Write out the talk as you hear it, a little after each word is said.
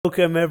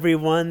Welcome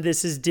everyone,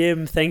 this is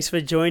Dim. Thanks for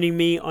joining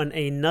me on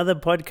another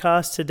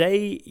podcast.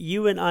 Today,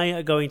 you and I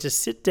are going to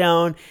sit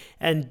down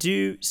and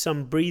do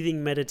some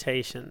breathing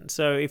meditation.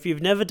 So if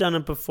you've never done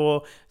it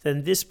before,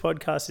 then this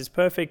podcast is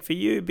perfect for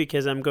you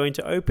because I'm going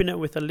to open it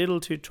with a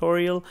little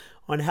tutorial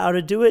on how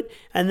to do it.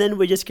 And then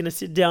we're just going to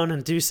sit down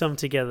and do some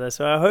together.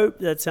 So I hope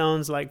that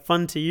sounds like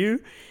fun to you.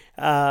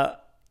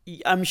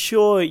 I'm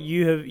sure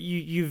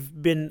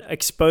you've been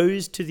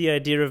exposed to the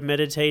idea of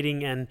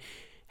meditating and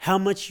how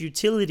much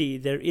utility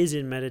there is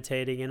in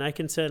meditating. And I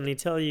can certainly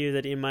tell you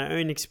that in my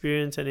own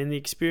experience and in the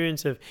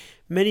experience of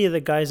many of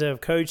the guys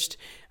I've coached,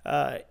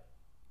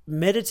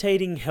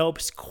 meditating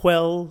helps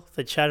quell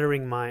the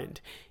chattering mind.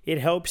 It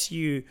helps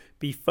you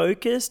be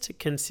focused,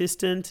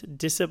 consistent,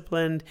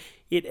 disciplined.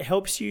 It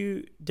helps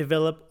you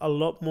develop a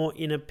lot more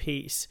inner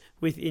peace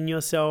within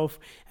yourself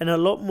and a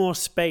lot more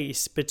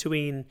space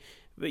between,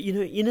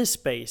 inner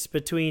space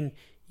between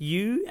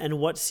you and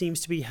what seems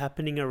to be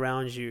happening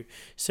around you.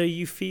 So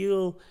you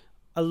feel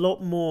a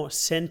lot more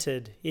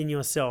centered in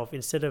yourself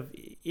instead of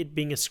it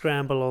being a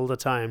scramble all the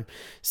time.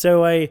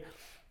 So I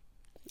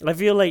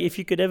feel like if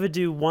you could ever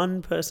do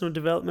one personal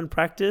development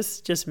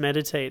practice, just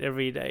meditate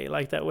every day.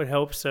 Like that would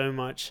help so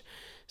much.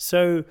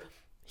 So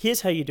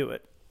here's how you do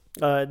it.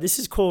 This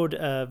is called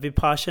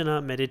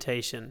Vipassana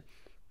meditation.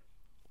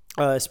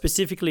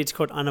 Specifically, it's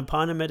called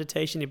Anapana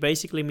meditation. It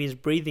basically means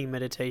breathing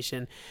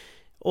meditation.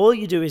 All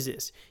you do is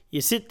this. You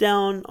sit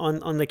down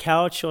on the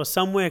couch or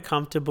somewhere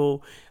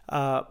comfortable,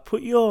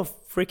 put your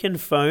freaking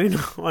phone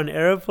on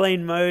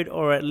airplane mode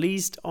or at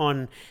least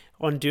on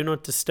Do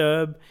Not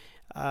Disturb,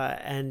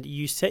 and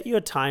you set your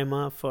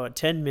timer for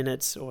 10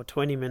 minutes or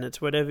 20 minutes,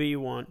 whatever you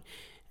want.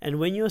 And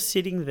when you're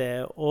sitting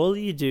there, all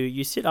you do,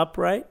 you sit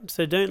upright.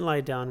 So don't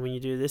lie down when you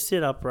do this,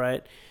 sit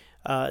upright.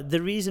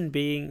 The reason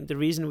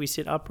we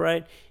sit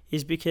upright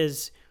is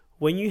because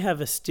when you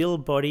have a still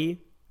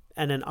body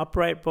and an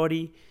upright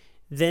body,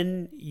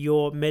 then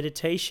your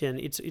meditation,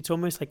 it's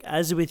almost like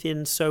as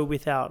within, so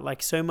without.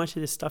 Like so much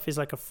of this stuff is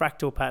like a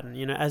fractal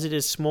pattern. As it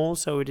is small,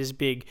 so it is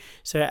big.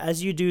 So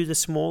as you do the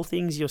small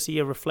things, you'll see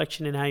a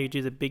reflection in how you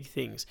do the big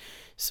things.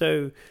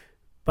 So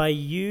by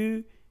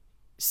you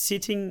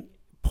sitting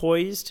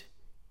poised,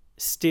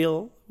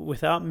 still,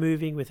 without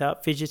moving,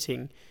 without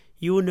fidgeting,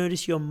 you will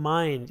notice your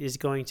mind is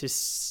going to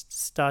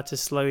start to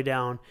slow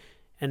down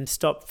and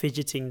stop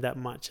fidgeting that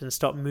much and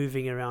stop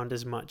moving around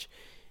as much.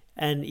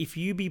 And if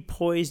you be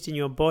poised in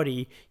your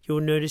body, you'll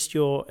notice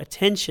your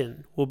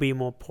attention will be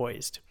more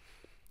poised.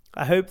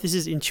 I hope this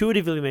is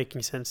intuitively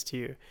making sense to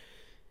you.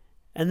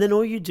 And then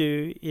all you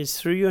do is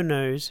through your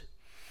nose,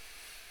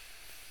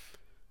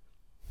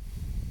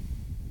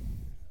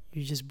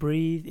 you just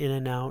breathe in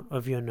and out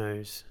of your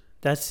nose.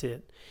 That's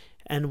it.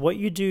 And what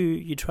you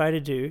try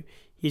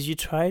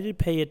to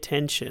pay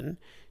attention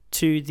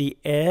to the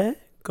air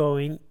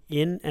going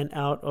in and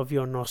out of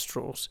your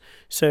nostrils.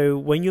 So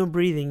when you're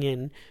breathing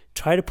in,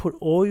 try to put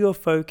all your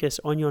focus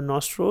on your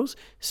nostrils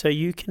so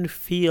you can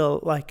feel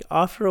like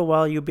after a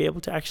while you'll be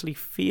able to actually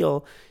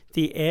feel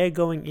the air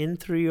going in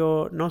through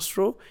your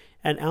nostril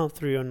and out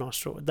through your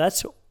nostril.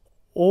 That's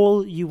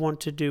all you want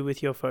to do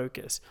with your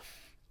focus.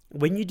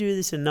 When you do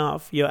this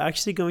enough, you're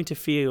actually going to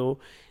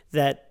feel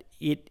that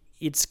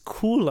it's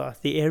cooler.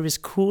 The air is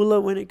cooler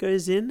when it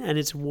goes in and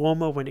it's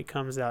warmer when it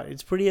comes out.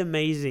 It's pretty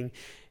amazing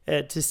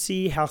to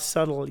see how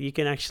subtle you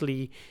can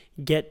actually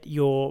get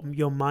your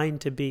mind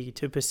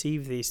to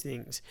perceive these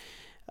things.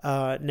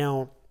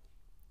 Now,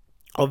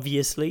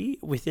 obviously,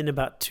 within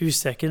about 2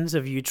 seconds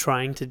of you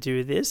trying to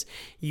do this,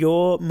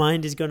 your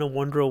mind is going to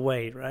wander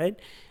away, right?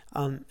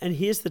 And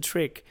here's the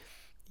trick: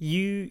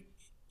 you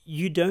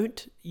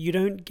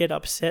don't get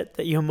upset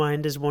that your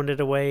mind has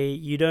wandered away.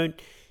 You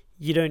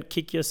don't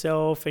kick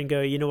yourself and go,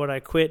 you know what,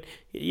 I quit.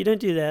 You don't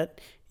do that.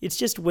 It's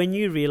just when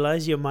you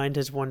realize your mind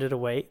has wandered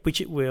away,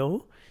 which it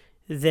will,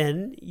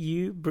 then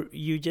you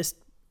just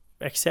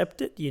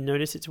accept it. You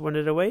notice it's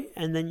wandered away,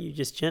 and then you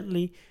just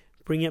gently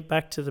bring it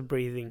back to the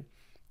breathing.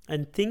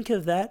 And think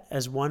of that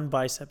as one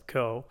bicep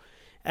curl.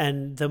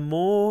 And the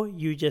more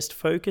you just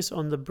focus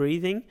on the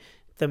breathing,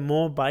 the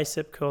more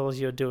bicep curls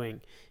you're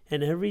doing.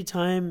 And every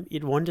time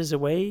it wanders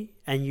away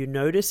and you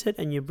notice it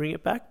and you bring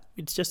it back,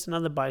 it's just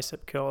another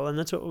bicep curl. And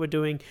that's what we're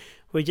doing.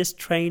 We're just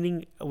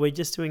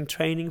doing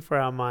training for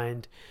our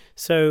mind.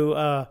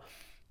 So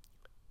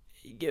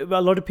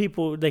a lot of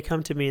people, they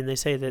come to me and they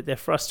say that they're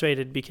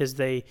frustrated because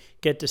they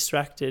get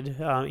distracted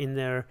in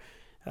their,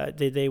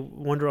 they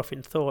wander off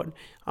in thought.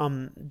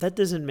 That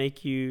doesn't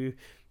make you,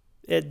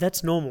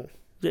 that's normal.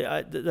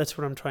 That's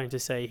what I'm trying to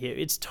say here.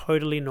 It's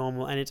totally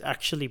normal and it's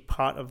actually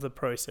part of the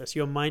process.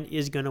 Your mind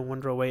is going to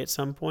wander away at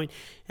some point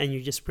and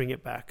you just bring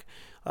it back.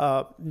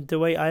 The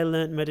way I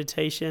learned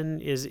meditation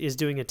is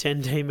doing a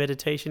 10-day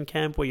meditation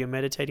camp where you're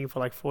meditating for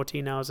like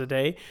 14 hours a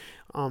day.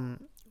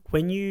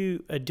 When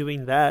you are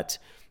doing that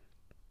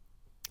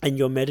and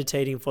you're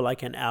meditating for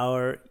like an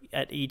hour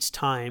at each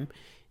time,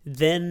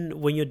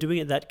 then when you're doing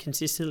it that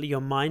consistently,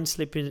 your mind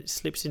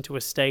slips into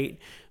a state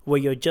where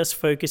you're just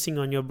focusing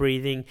on your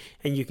breathing,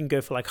 and you can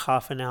go for like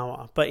half an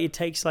hour. But it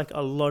takes like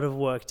a lot of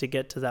work to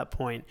get to that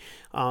point.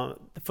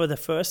 For the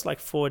first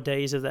like 4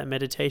 days of that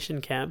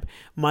meditation camp,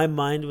 my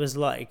mind was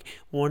like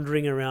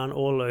wandering around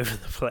all over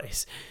the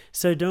place.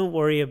 So don't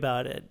worry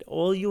about it.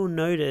 All you'll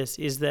notice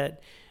is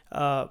that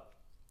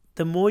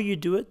the more you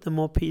do it, the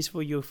more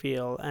peaceful you'll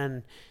feel.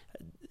 And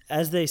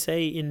as they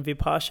say in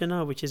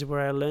Vipassana, which is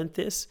where I learned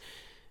this,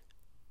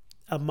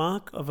 a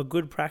mark of a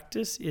good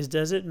practice is,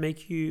 does it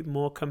make you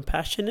more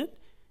compassionate,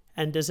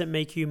 and does it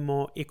make you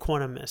more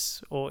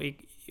equanimous, or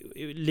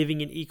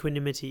living in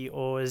equanimity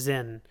or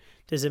Zen?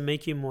 Does it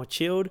make you more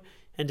chilled,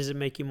 and does it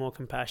make you more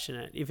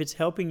compassionate? If it's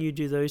helping you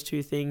do those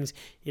two things,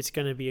 it's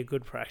going to be a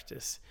good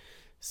practice.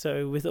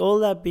 So with all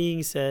that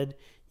being said,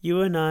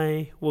 you and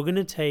I, we're going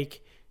to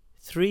take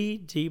 3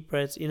 deep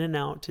breaths in and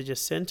out to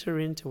just center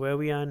into where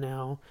we are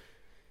now.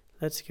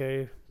 Let's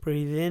go.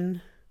 Breathe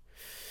in.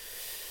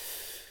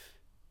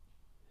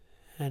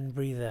 And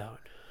breathe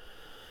out.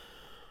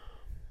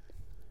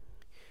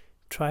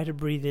 Try to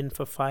breathe in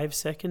for 5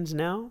 seconds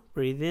now.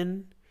 Breathe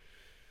in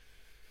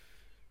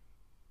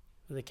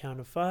for the count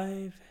of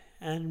 5,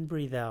 and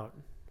breathe out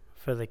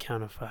for the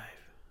count of 5.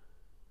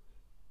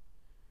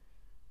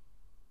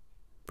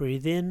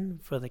 Breathe in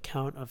for the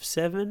count of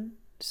 7.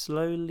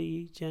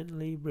 Slowly,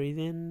 gently breathe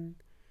in,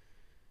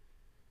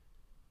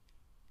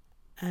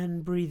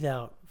 and breathe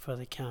out for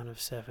the count of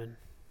 7.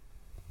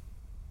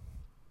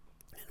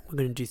 We're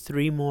going to do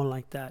 3 more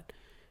like that.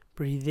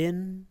 Breathe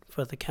in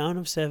for the count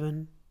of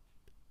 7.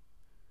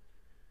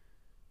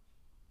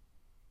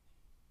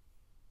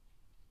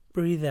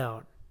 Breathe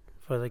out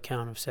for the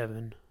count of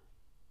 7.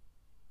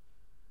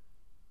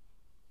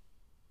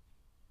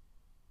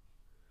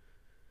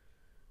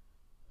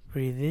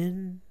 Breathe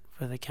in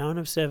for the count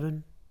of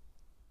 7.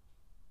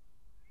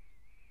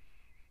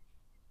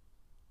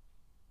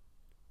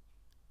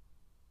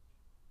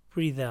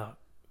 Breathe out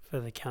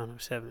for the count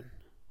of 7.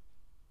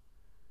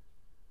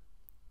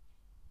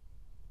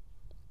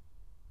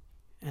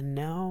 And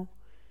now,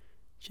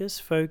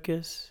 just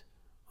focus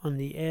on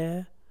the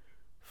air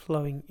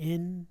flowing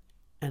in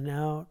and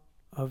out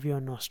of your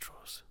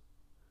nostrils.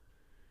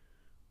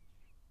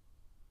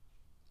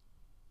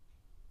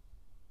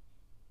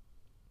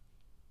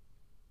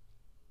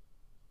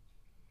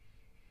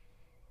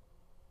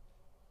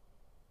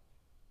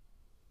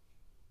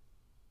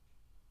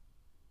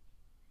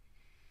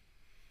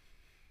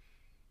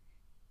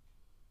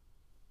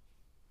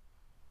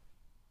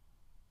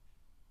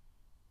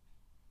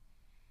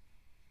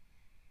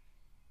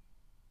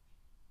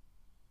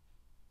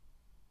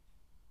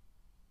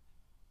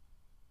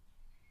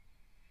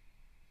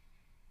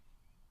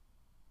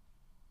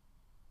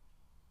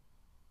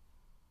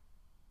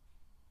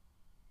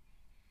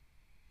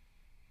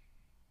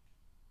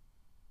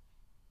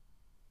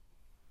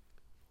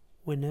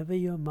 Whenever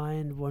your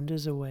mind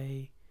wanders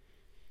away,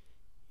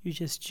 you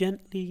just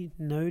gently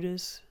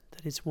notice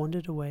that it's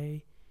wandered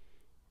away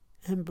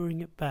and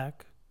bring it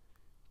back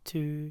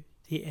to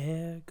the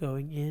air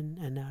going in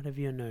and out of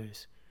your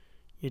nose.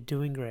 You're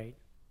doing great.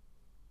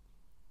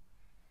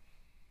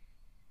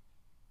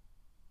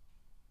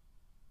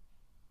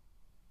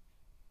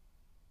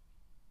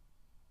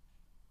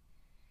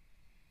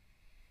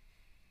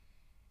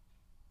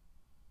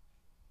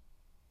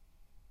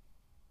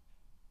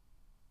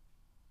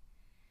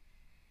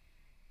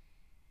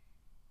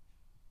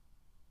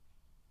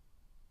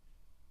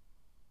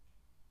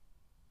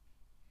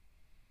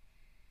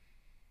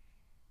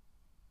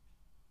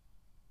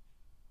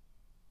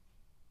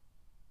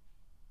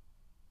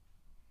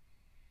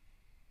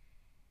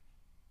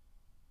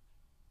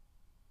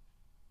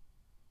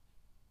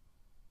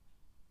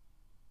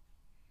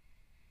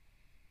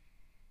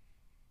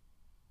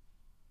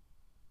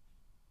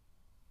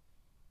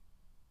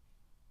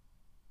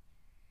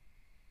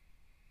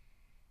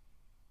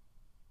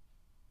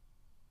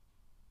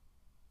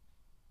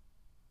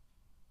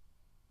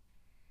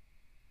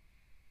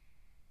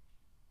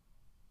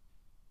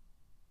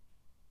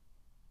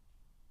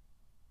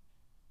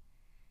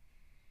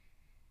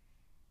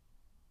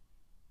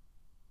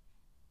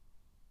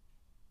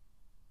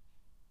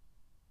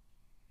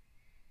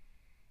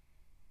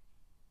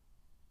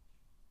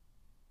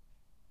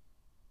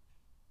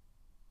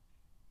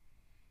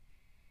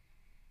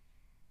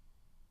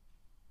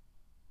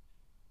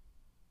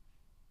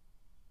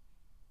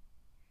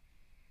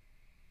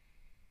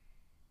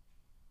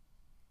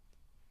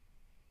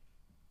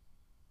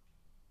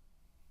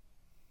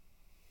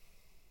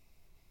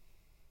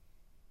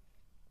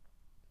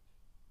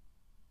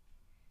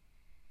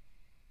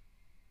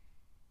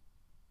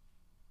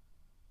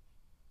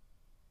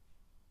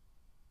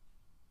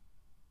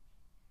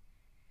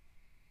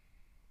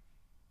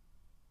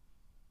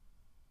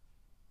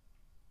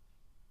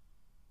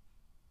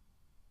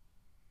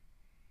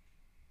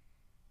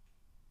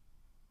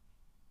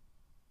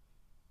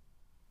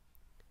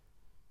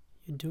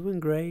 You're doing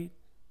great.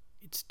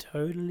 It's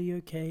totally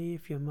okay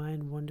if your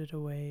mind wandered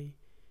away.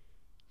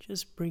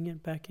 Just bring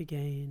it back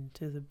again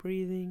to the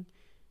breathing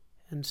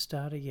and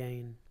start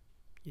again.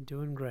 You're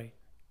doing great.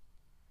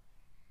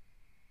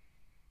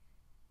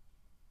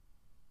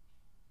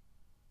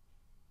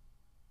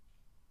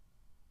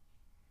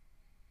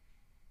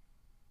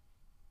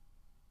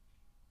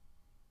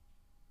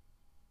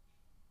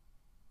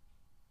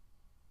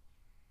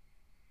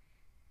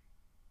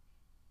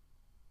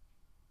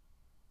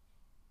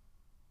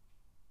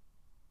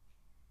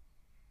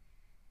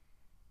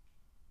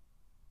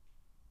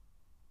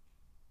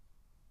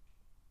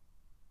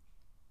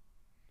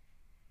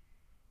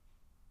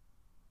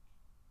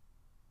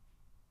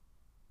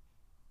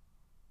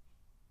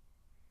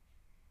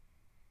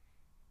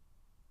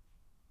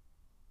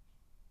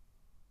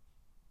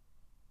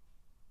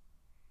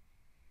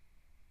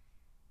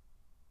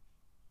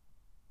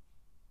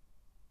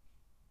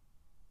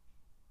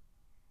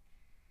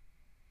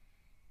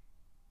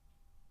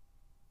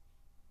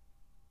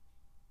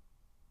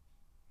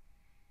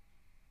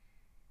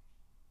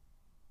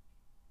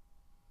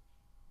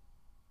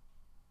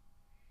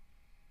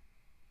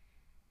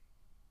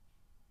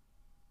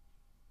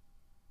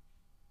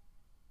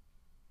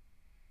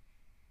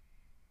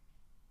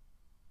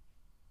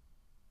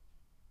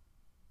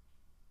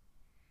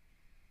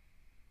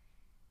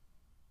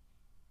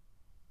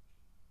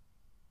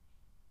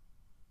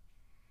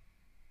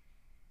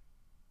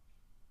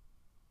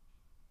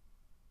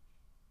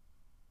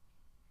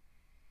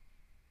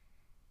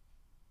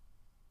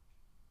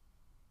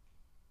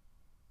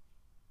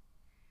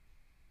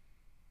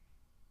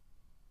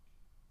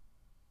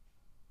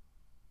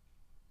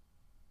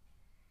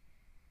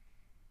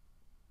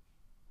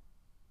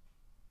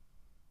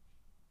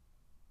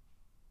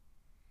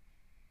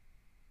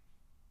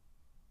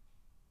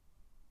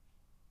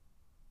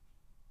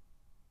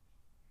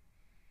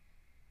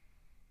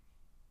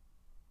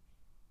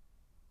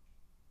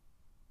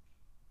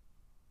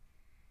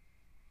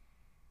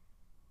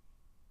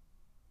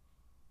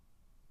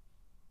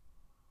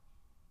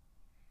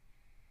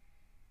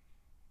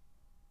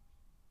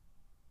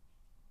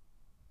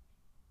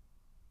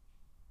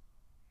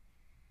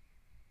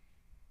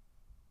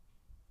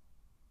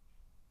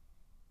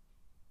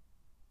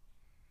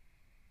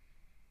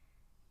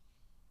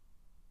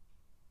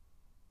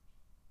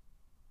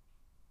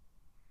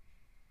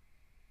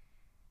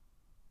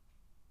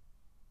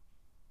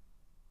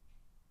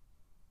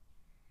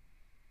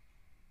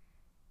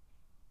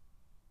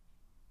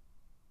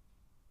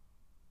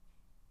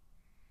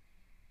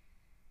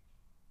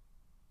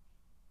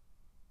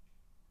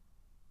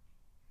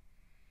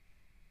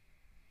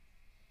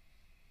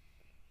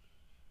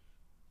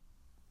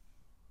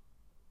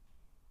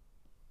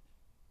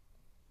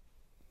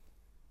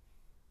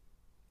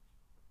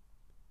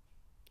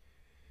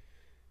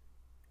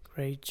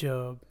 Great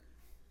job.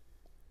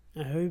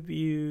 I hope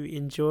you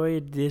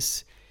enjoyed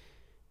this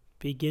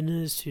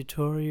beginner's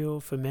tutorial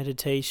for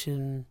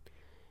meditation.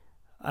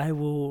 I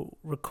will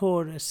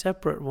record a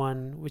separate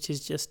one, which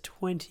is just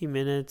 20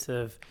 minutes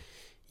of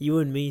you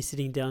and me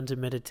sitting down to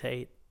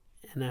meditate.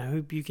 And I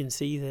hope you can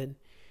see that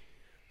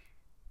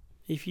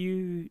if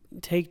you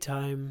take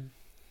time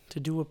to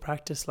do a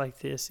practice like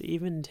this,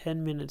 even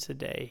 10 minutes a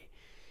day,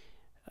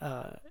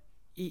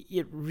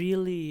 it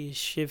really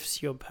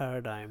shifts your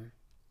paradigm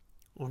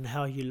on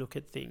how you look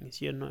at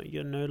things. You're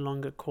no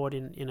longer caught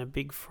in a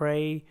big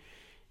fray.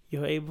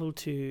 You're able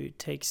to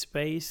take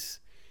space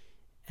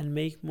and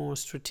make more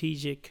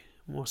strategic,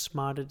 more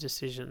smarter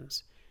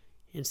decisions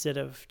instead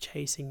of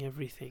chasing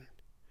everything.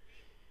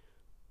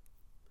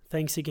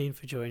 Thanks again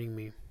for joining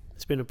me.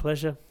 It's been a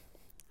pleasure.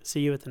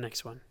 See you at the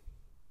next one.